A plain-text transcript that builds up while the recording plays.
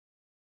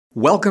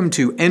Welcome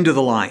to End of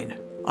the Line.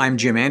 I'm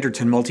Jim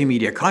Anderton,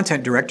 Multimedia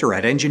Content Director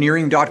at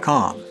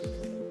Engineering.com.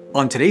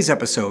 On today's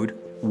episode,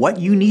 what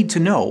you need to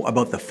know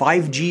about the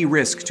 5G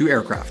risk to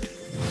aircraft.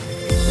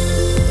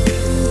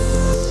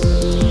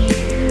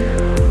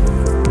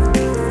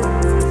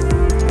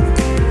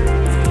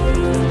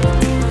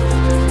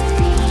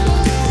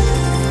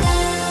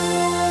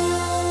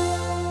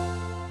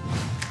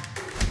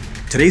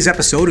 Today's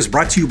episode is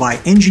brought to you by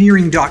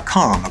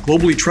Engineering.com, a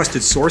globally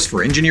trusted source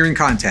for engineering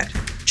content.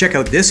 Check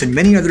out this and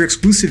many other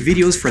exclusive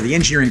videos for the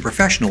engineering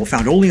professional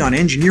found only on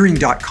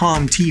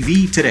Engineering.com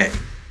TV today.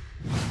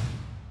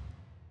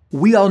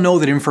 We all know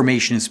that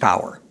information is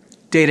power.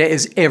 Data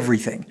is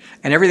everything,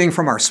 and everything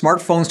from our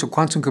smartphones to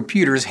quantum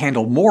computers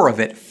handle more of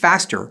it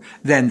faster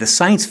than the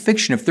science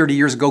fiction of 30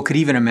 years ago could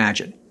even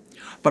imagine.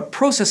 But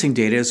processing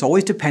data is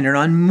always dependent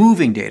on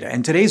moving data.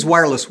 In today's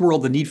wireless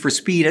world, the need for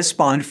speed has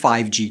spawned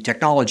 5G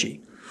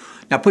technology.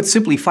 Now, put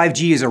simply,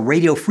 5G is a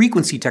radio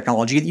frequency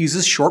technology that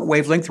uses short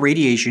wavelength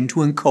radiation to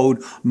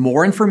encode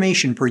more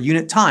information per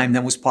unit time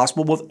than was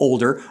possible with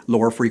older,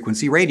 lower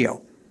frequency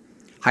radio.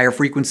 Higher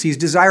frequency is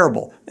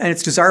desirable, and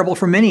it's desirable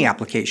for many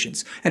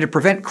applications. And to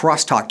prevent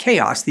crosstalk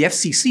chaos, the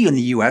FCC in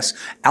the US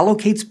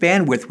allocates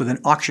bandwidth with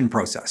an auction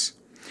process.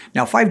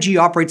 Now, 5G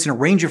operates in a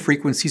range of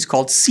frequencies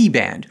called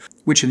C-band,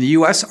 which in the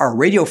US are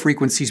radio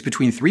frequencies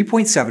between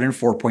 3.7 and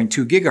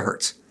 4.2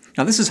 gigahertz.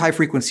 Now, this is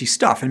high-frequency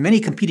stuff, and many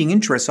competing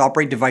interests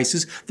operate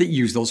devices that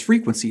use those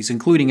frequencies,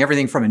 including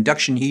everything from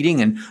induction heating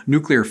and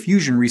nuclear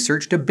fusion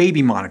research to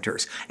baby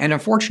monitors, and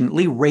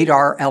unfortunately,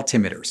 radar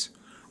altimeters.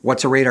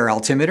 What's a radar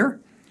altimeter?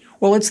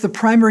 Well, it's the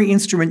primary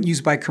instrument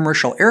used by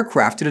commercial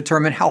aircraft to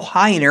determine how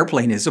high an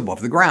airplane is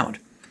above the ground.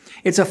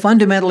 It's a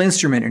fundamental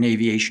instrument in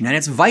aviation, and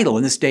it's vital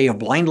in this day of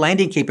blind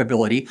landing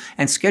capability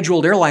and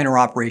scheduled airliner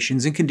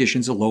operations in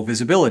conditions of low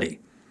visibility.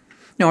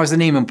 Now, as the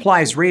name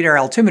implies, radar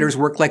altimeters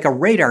work like a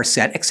radar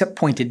set except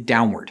pointed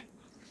downward.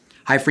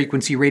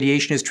 High-frequency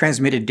radiation is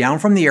transmitted down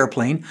from the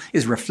airplane,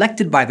 is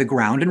reflected by the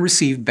ground, and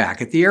received back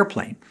at the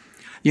airplane.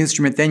 The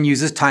instrument then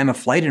uses time of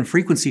flight and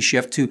frequency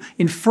shift to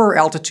infer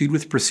altitude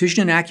with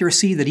precision and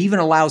accuracy that even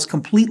allows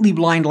completely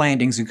blind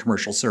landings in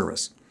commercial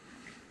service.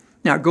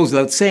 Now, it goes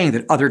without saying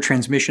that other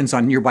transmissions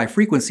on nearby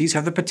frequencies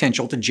have the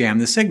potential to jam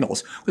the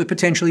signals, with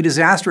potentially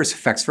disastrous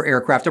effects for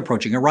aircraft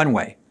approaching a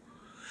runway.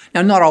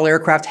 Now, not all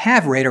aircraft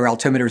have radar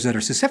altimeters that are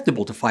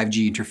susceptible to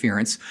 5G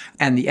interference,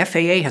 and the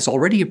FAA has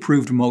already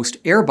approved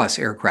most Airbus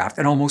aircraft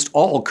and almost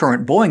all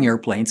current Boeing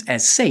airplanes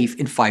as safe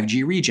in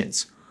 5G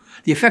regions.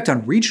 The effect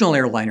on regional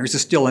airliners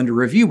is still under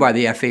review by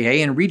the FAA,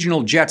 and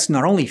regional jets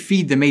not only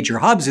feed the major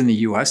hubs in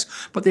the US,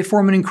 but they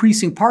form an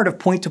increasing part of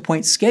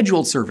point-to-point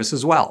scheduled service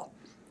as well.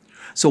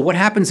 So what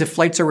happens if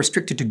flights are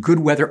restricted to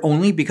good weather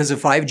only because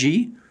of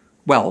 5G?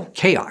 Well,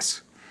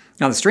 chaos.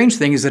 Now, the strange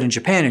thing is that in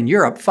Japan and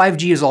Europe,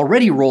 5G is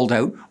already rolled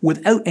out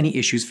without any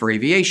issues for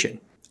aviation.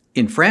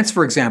 In France,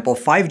 for example,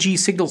 5G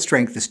signal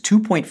strength is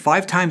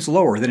 2.5 times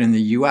lower than in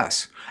the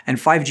US, and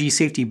 5G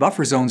safety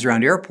buffer zones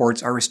around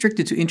airports are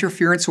restricted to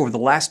interference over the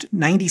last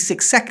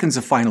 96 seconds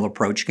of final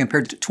approach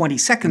compared to 20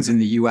 seconds in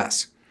the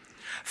US.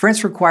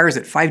 France requires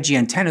that 5G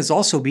antennas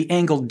also be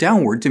angled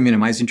downward to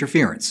minimize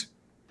interference.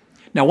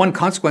 Now, one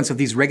consequence of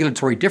these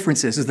regulatory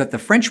differences is that the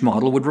French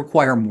model would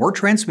require more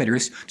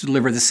transmitters to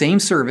deliver the same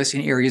service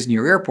in areas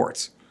near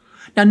airports.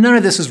 Now, none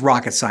of this is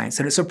rocket science,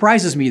 and it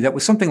surprises me that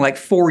with something like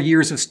 4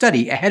 years of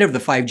study ahead of the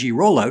 5G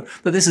rollout,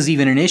 that this is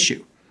even an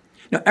issue.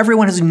 Now,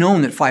 everyone has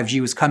known that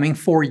 5G was coming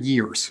for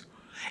years.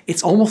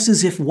 It's almost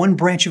as if one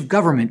branch of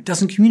government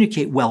doesn't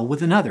communicate well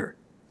with another.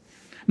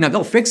 Now,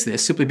 they'll fix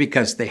this simply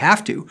because they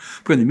have to,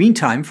 but in the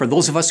meantime, for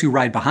those of us who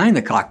ride behind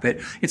the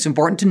cockpit, it's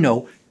important to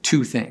know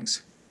two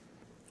things.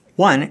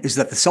 One is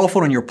that the cell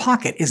phone in your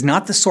pocket is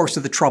not the source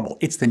of the trouble,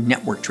 it's the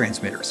network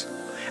transmitters.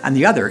 And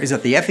the other is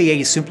that the FAA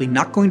is simply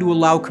not going to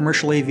allow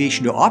commercial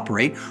aviation to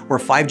operate where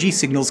 5G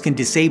signals can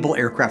disable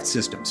aircraft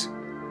systems.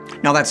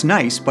 Now, that's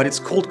nice, but it's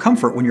cold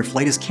comfort when your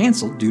flight is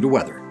canceled due to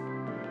weather.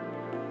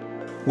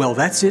 Well,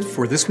 that's it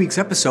for this week's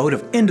episode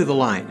of End of the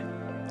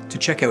Line. To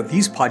check out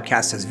these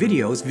podcasts as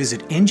videos,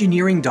 visit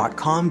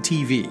Engineering.com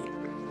TV.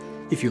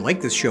 If you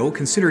like this show,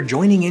 consider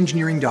joining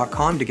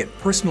Engineering.com to get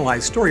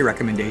personalized story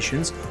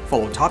recommendations,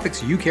 follow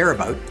topics you care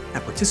about,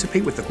 and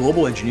participate with the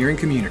global engineering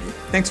community.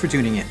 Thanks for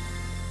tuning in.